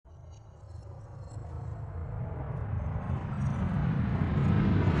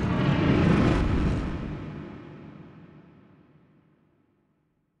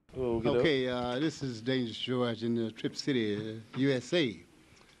This is Dangerous George in the Trip City, USA,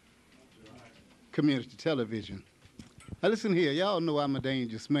 community television. Now listen here, y'all know I'm a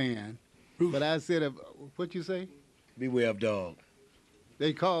dangerous man, but I said, what you say? Beware of dog.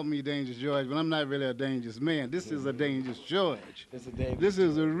 They call me Dangerous George, but I'm not really a dangerous man. This is a Dangerous George. This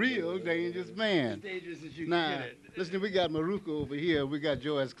is a real dangerous man. As dangerous as you Now, can get it. listen, we got Maruka over here, we got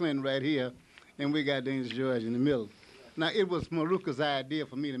George Clinton right here, and we got Dangerous George in the middle. Now, it was Maruka's idea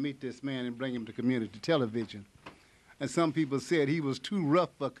for me to meet this man and bring him to community television. And some people said he was too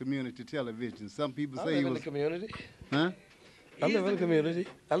rough for community television. Some people say he was... I live in the community. Huh? I live in a community.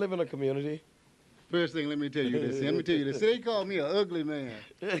 I live in a community. First thing, let me tell you this. Let me tell you this. They call me an ugly man.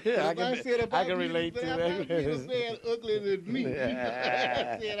 I can relate to that. If I man uglier than me,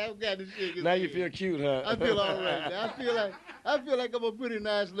 I said, I've got to shake his Now hand. you feel cute, huh? I feel all right. I feel like I'm a pretty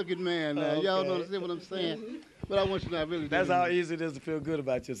nice looking man now. Okay. Y'all don't understand what I'm saying? But I want you to know I really do. That's how easy it is to feel good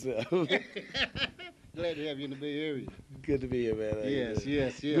about yourself. Glad to have you in the Bay Area. Good to be here, man.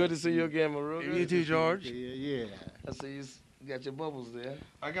 Yes. Good to see you again, Maruka. You too, George. Yeah. I see you got your bubbles there.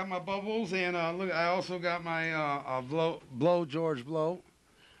 I got my bubbles, and look, I also got my blow George blow.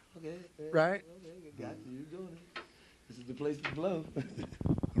 Okay. Right? Okay, got you. You doing it. This is the place to blow.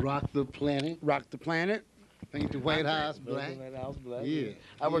 Rock the planet. Rock the planet. Paint the White House black. White House black. Yeah.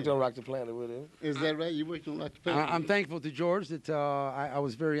 I worked on Rock the Planet with him. Is that right? You worked on Rock the Planet? I'm thankful to George that I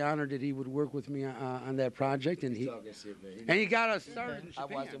was very honored that he would work with me on that project, and he got us started in I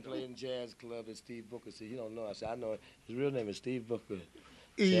Japan. watched him play in jazz club at Steve Booker. See, you don't know. I said, I know. His real name is Steve Booker.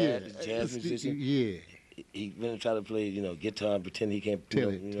 Jazz musician. Yeah. He really try to play, guitar and pretend he can't. You know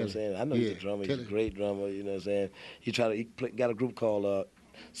what I'm saying? I know he's a drummer. He's a great drummer. You know what I'm saying? He got a group called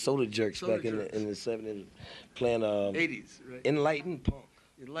Soda Jerks back in the 70s, playing 80s, right? Enlightened Punk.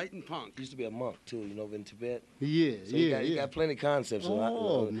 Enlightened Punk. He used to be a monk too, in Tibet. Yeah, so he got plenty of concepts.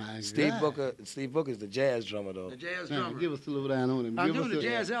 Steve Booker is the jazz drummer though. The jazz drummer. Give us a little down on him. I'm doing the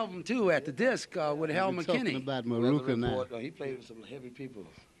jazz album too at the disc with Hal McKinney. Talking about Maruka now. He played with some heavy people.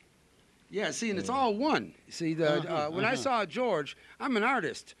 Yeah, see, and it's all one. See, when I saw George, I'm an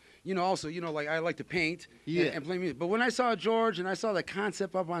artist. Also, like I like to paint and play music. But when I saw George and I saw the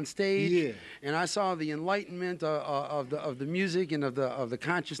concept up on stage, and I saw the enlightenment of the music and of the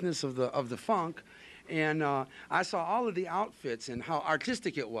consciousness of the funk, and I saw all of the outfits and how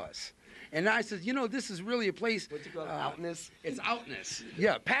artistic it was. And I said, this is really a place. What you call it? Outness? It's outness.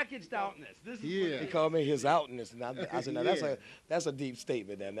 Yeah, packaged outness. This is He called me his outness. And I said, now that's a deep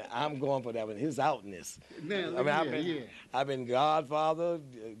statement. And I'm going for that one. His outness. I've been godfather,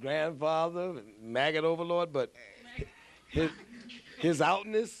 grandfather, maggot overlord, but his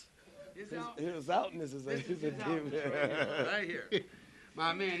outness. His outness is a deep. Right here.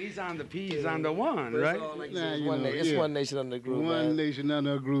 My man, he's on the P, he's on the one, right? It's one nation under a group. One nation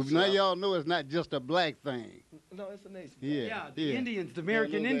under a group. Now y'all know it's not just a black thing. No, it's a nation. Yeah, the Indians, the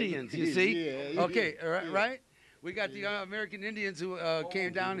American Indians, you see? Okay, right? We got the American Indians who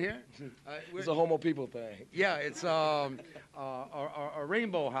came down here. It's a homo people thing. Yeah, it's a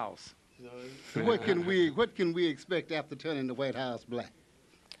rainbow house. What can we expect after turning the White House black?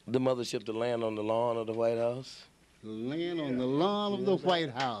 The mothership to land on the lawn of the White House. Land on the lawn of the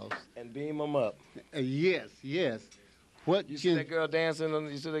White House. And beam them up. Yes. You see that girl dancing?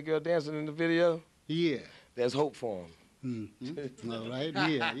 You see that girl dancing in the video? Yeah. There's hope for them. Mm-hmm. All right.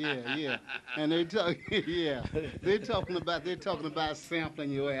 Yeah. And they're talking about sampling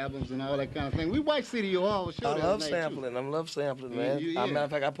your albums and all that kind of thing. We White City, you all show that. I love sampling, man. As a matter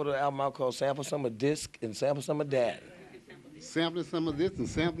of fact, I put an album out called "Sample Some of This" and "Sample Some of That." Sampling some of this and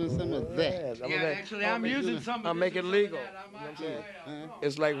sampling some of that. Yeah, actually, I'm using some of this. I'll make it legal.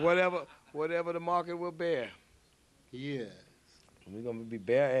 It's like whatever the market will bear. Yeah. We're going to be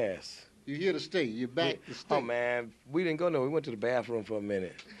bare ass. You're here to stay. You're back to stay. Oh, man. We didn't go nowhere. We went to the bathroom for a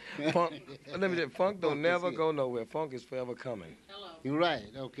minute. Funk, let me tell you, funk don't never go nowhere. Funk is forever coming. Hello. You're right.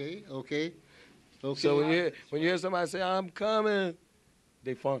 Okay. So when you hear somebody say, I'm coming,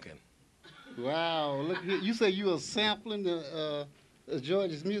 they funking. Wow, look, you say you were sampling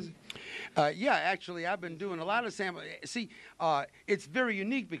George's music? Yeah, actually, I've been doing a lot of sampling. See, it's very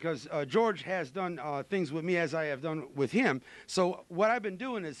unique because George has done things with me as I have done with him. So what I've been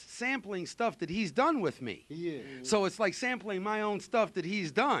doing is sampling stuff that he's done with me. Yeah. So it's like sampling my own stuff that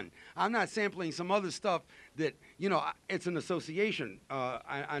he's done. I'm not sampling some other stuff that, it's an association.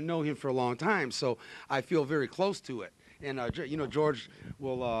 I know him for a long time, so I feel very close to it. And, George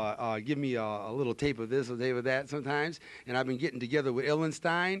will give me a little tape of this, a tape of that sometimes. And I've been getting together with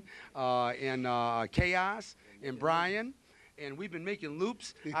Illenstein and Chaos and Brian. And we've been making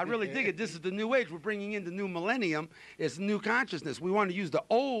loops. I really dig it. This is the new age. We're bringing in the new millennium. It's new consciousness. We want to use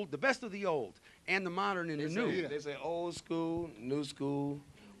the best of the old, and the modern and the new. They say old school, new school.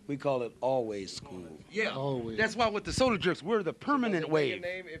 We call it always school. Yeah, Always. that's why with the soda jerks, we're the permanent wave.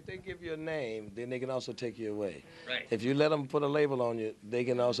 If they give you a name, then they can also take you away. Right. If you let them put a label on you, they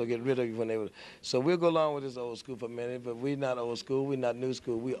can also get rid of you when they would. So we'll go along with this old school for a minute, but we're not old school, we're not new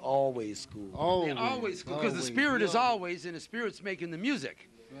school, we're always school. Always, because the spirit is always, and the spirit's making the music.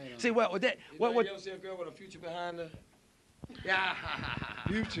 Right on. See, what would that? What would? You ever see a girl with a future behind her? Yeah.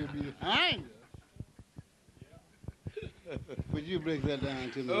 Future behind her. Would you break that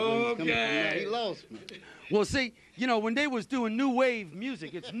down to me? Okay. He lost me. Well, see, you know, when they was doing new wave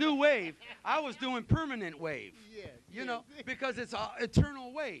music, it's new wave. I was doing permanent wave. Yeah. You know, because it's an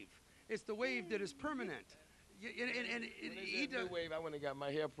eternal wave. It's the wave that is permanent. And he does. New wave, I went and got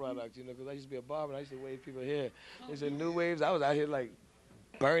my hair product, you know, because I used to be a barber and I used to wave people's hair. They said new waves. I was out here like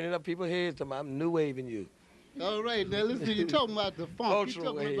burning up people's heads. I'm new waving you. All right, now listen, you're talking about the funk. You're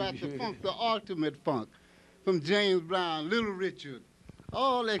talking about the funk, the ultimate funk. From James Brown, Little Richard,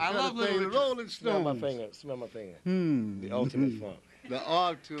 all that kind of thing, Rolling Stones. Smell my finger, smell my finger. The ultimate funk. The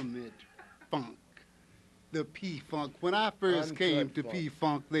ultimate funk. The P-Funk. When I first came to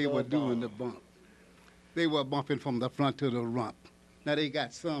P-Funk, they were doing the bump. They were bumping from the front to the rump. Now they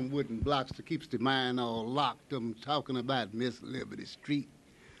got some wooden blocks that keeps the mind all locked. I'm talking about Miss Liberty Street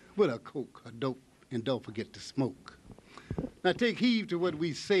with a coke, a dope, and don't forget to smoke. Now take heed to what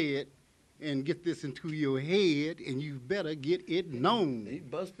we said and get this into your head, and you better get it known. He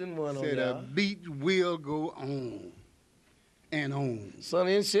busting one on Said y'all. a beat will go on and on.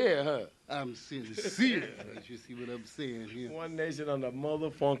 Sonny and Cher, huh? I'm sincere. You see what I'm saying here? One nation on the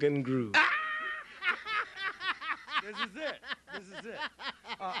motherfucking groove. This is it. This is it.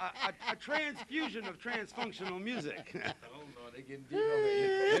 A transfusion of transfunctional music. Oh, no, they getting deep on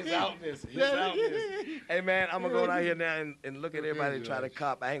it. His outness. His outness. Hey, man, I'm going to go out here now and look at everybody try to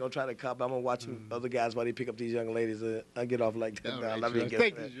cop. I ain't going to try to cop. I'm going to watch other guys while they pick up these young ladies. I get off like that. All right, Let me George. get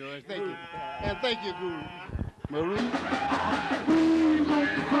Thank that. you, George. Thank you. And thank you, Guru. Maroon.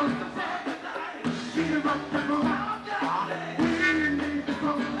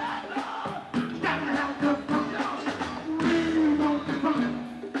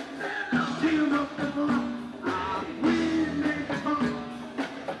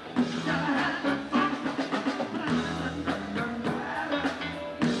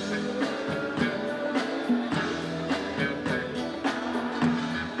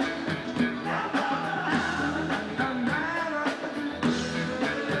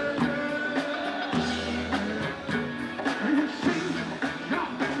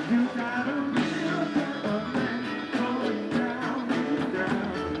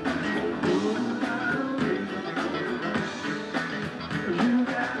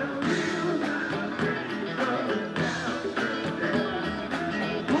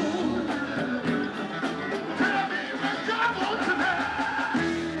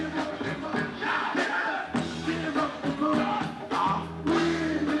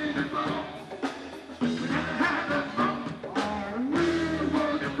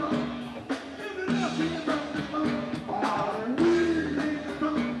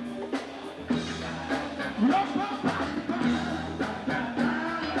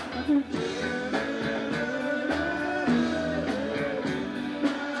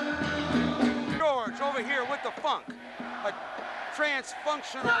 Over here with the funk, a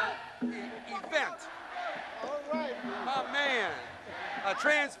transfunctional event. All right. My man, a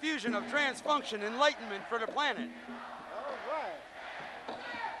transfusion of transfunction, enlightenment for the planet.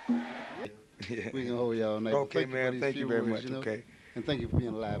 All right. We can hold y'all all night. Okay, man. Thank you very much. Okay. And thank you for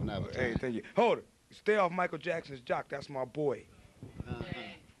being alive now. Hey, thank you. Hold it. Stay off Michael Jackson's jock. That's my boy.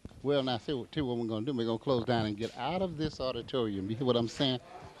 Well, now, see what we're going to do. We're going to close down and get out of this auditorium. You hear what I'm saying?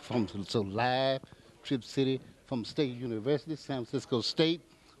 From so live, Trip City, from State University, San Francisco State,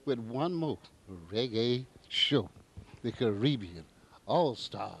 with one more reggae show, the Caribbean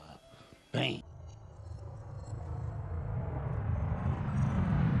All-Star Band.